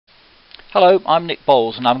Hello, I'm Nick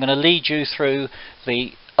Bowles and I'm going to lead you through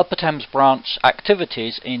the Upper Thames branch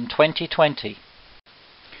activities in 2020.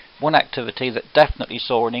 One activity that definitely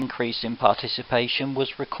saw an increase in participation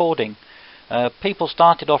was recording. People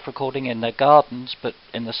started off recording in their gardens, but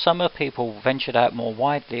in the summer people ventured out more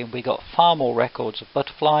widely and we got far more records of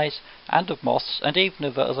butterflies and of moths and even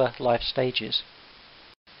of other life stages.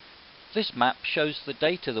 This map shows the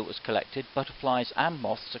data that was collected, butterflies and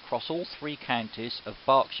moths, across all three counties of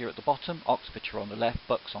Berkshire at the bottom, Oxfordshire on the left,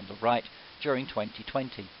 Bucks on the right, during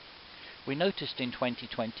 2020. We noticed in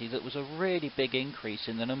 2020 that there was a really big increase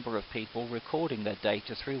in the number of people recording their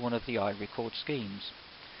data through one of the iRecord schemes.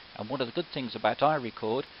 And one of the good things about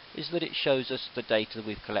iRecord is that it shows us the data that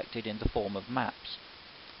we've collected in the form of maps.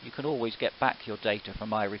 You can always get back your data from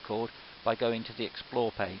iRecord by going to the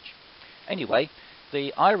Explore page. Anyway,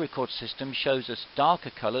 the iRecord system shows us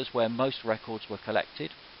darker colours where most records were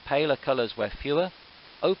collected, paler colours where fewer,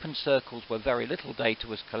 open circles where very little data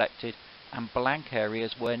was collected, and blank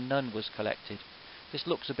areas where none was collected. This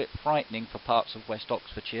looks a bit frightening for parts of West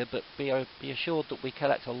Oxfordshire, but be assured that we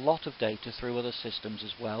collect a lot of data through other systems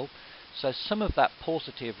as well, so some of that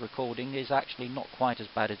paucity of recording is actually not quite as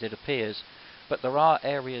bad as it appears, but there are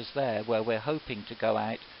areas there where we're hoping to go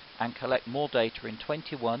out and collect more data in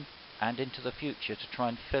 21 and into the future to try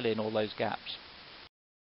and fill in all those gaps.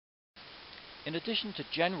 In addition to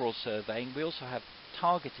general surveying, we also have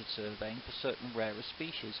targeted surveying for certain rarer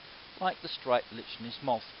species, like the striped lichenous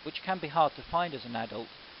moth, which can be hard to find as an adult.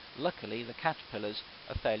 Luckily, the caterpillars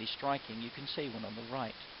are fairly striking. You can see one on the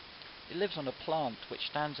right. It lives on a plant which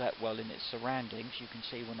stands out well in its surroundings. You can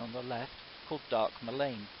see one on the left, called dark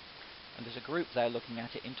mullein. And there's a group there looking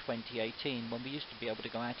at it in 2018, when we used to be able to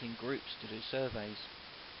go out in groups to do surveys.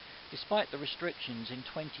 Despite the restrictions, in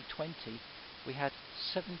 2020 we had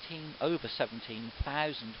over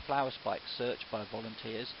 17,000 flower spikes searched by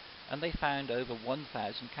volunteers, and they found over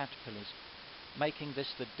 1,000 caterpillars, making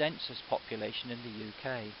this the densest population in the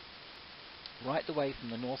UK. Right the way from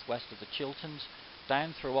the northwest of the Chilterns,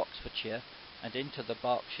 down through Oxfordshire and into the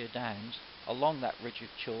Berkshire Downs, along that ridge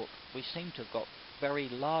of chalk, we seem to have got very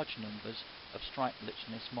large numbers of striped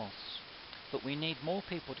lichenous moths. But we need more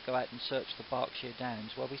people to go out and search the Berkshire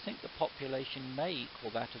Downs, where we think the population may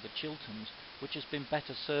equal that of the Chilterns, which has been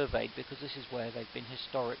better surveyed because this is where they've been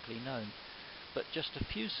historically known. But just a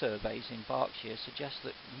few surveys in Berkshire suggest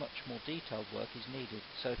that much more detailed work is needed,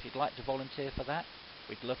 so if you'd like to volunteer for that,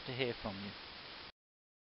 we'd love to hear from you.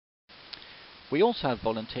 We also have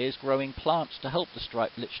volunteers growing plants to help the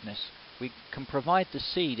striped lichenous. We can provide the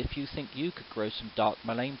seed if you think you could grow some dark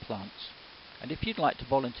mullein plants. And if you'd like to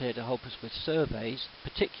volunteer to help us with surveys,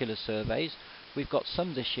 particular surveys, we've got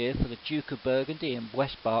some this year for the Duke of Burgundy in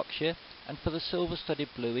West Berkshire and for the silver-studded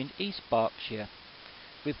blue in East Berkshire.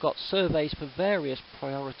 We've got surveys for various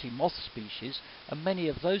priority moth species, and many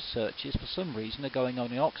of those searches for some reason are going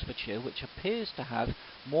on in Oxfordshire, which appears to have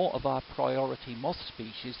more of our priority moth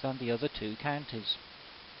species than the other two counties.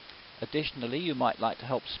 Additionally, you might like to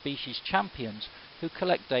help species champions who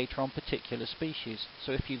collect data on particular species.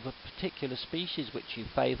 So if you've a particular species which you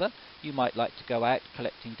favour, you might like to go out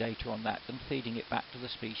collecting data on that and feeding it back to the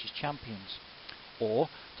species champions. Or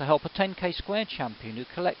to help a 10k square champion who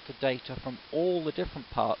collect the data from all the different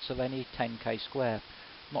parts of any 10k square.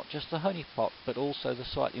 Not just the honeypot, but also the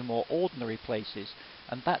slightly more ordinary places.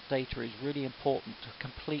 And that data is really important to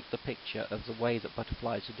complete the picture of the way that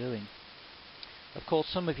butterflies are doing. Of course,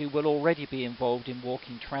 some of you will already be involved in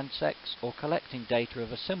walking transects or collecting data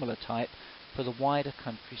of a similar type for the wider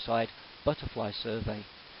countryside butterfly survey.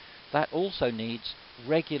 That also needs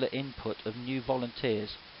regular input of new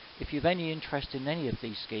volunteers. If you've any interest in any of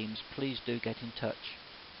these schemes, please do get in touch.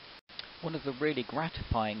 One of the really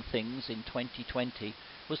gratifying things in 2020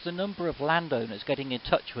 was the number of landowners getting in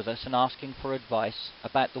touch with us and asking for advice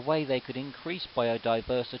about the way they could increase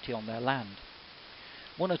biodiversity on their land.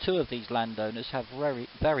 One or two of these landowners have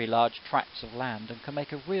very large tracts of land and can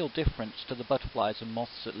make a real difference to the butterflies and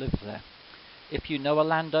moths that live there. If you know a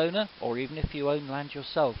landowner, or even if you own land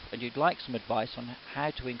yourself and you'd like some advice on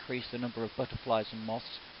how to increase the number of butterflies and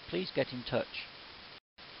moths, please get in touch.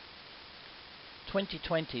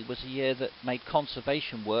 2020 was a year that made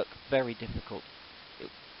conservation work very difficult.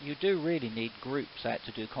 You do really need groups out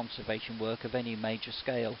to do conservation work of any major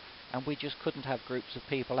scale, and we just couldn't have groups of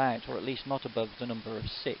people out, or at least not above the number of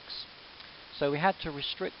 6. So we had to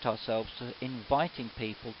restrict ourselves to inviting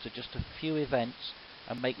people to just a few events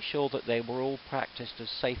and make sure that they were all practiced as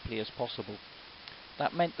safely as possible.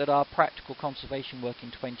 That meant that our practical conservation work in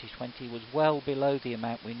 2020 was well below the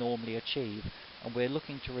amount we normally achieve, and we're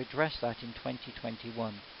looking to redress that in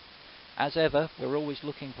 2021. As ever, we're always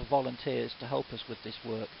looking for volunteers to help us with this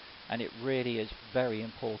work, and it really is very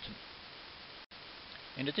important.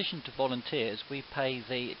 In addition to volunteers, we pay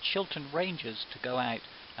the Chiltern Rangers to go out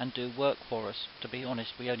and do work for us. To be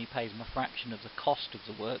honest, we only pay them a fraction of the cost of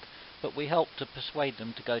the work, but we help to persuade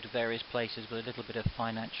them to go to various places with a little bit of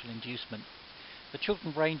financial inducement. The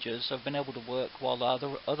Chiltern Rangers have been able to work while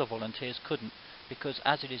other volunteers couldn't, because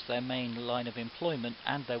as it is their main line of employment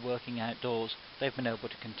and they're working outdoors, they've been able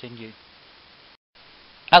to continue.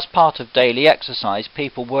 As part of daily exercise,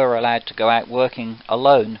 people were allowed to go out working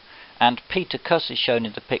alone, and Peter Cuss is shown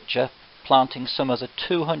in the picture planting some of the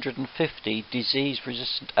 250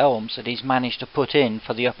 disease-resistant elms that he's managed to put in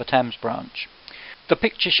for the Upper Thames branch. The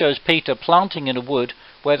picture shows Peter planting in a wood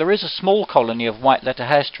where there is a small colony of white-letter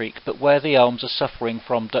hairstreak, but where the elms are suffering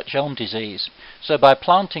from Dutch elm disease. So by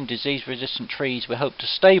planting disease-resistant trees, we hope to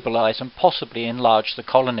stabilise and possibly enlarge the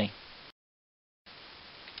colony.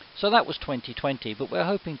 So that was 2020, but we're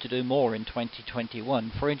hoping to do more in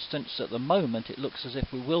 2021. For instance, at the moment it looks as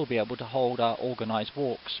if we will be able to hold our organised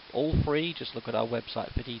walks. All free, just look at our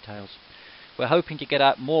website for details. We're hoping to get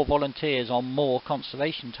out more volunteers on more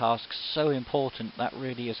conservation tasks, so important, that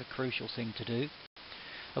really is a crucial thing to do.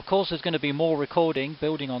 Of course there's going to be more recording,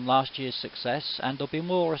 building on last year's success, and there'll be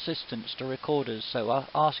more assistance to recorders, so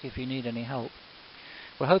ask if you need any help.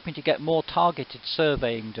 We're hoping to get more targeted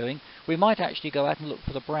surveying doing. We might actually go out and look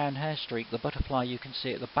for the brown hairstreak, the butterfly you can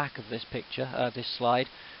see at the back of this picture, this slide,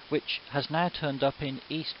 which has now turned up in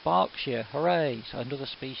East Berkshire. Hooray! So another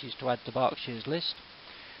species to add to Berkshire's list.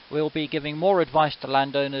 We'll be giving more advice to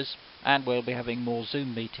landowners, and we'll be having more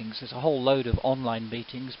Zoom meetings. There's a whole load of online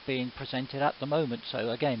meetings being presented at the moment, so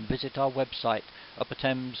again, visit our website,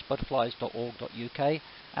 upperthamesbutterflies.org.uk,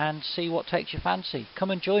 and see what takes your fancy.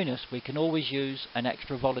 Come and join us. We can always use an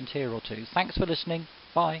extra volunteer or two. Thanks for listening.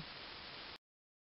 Bye.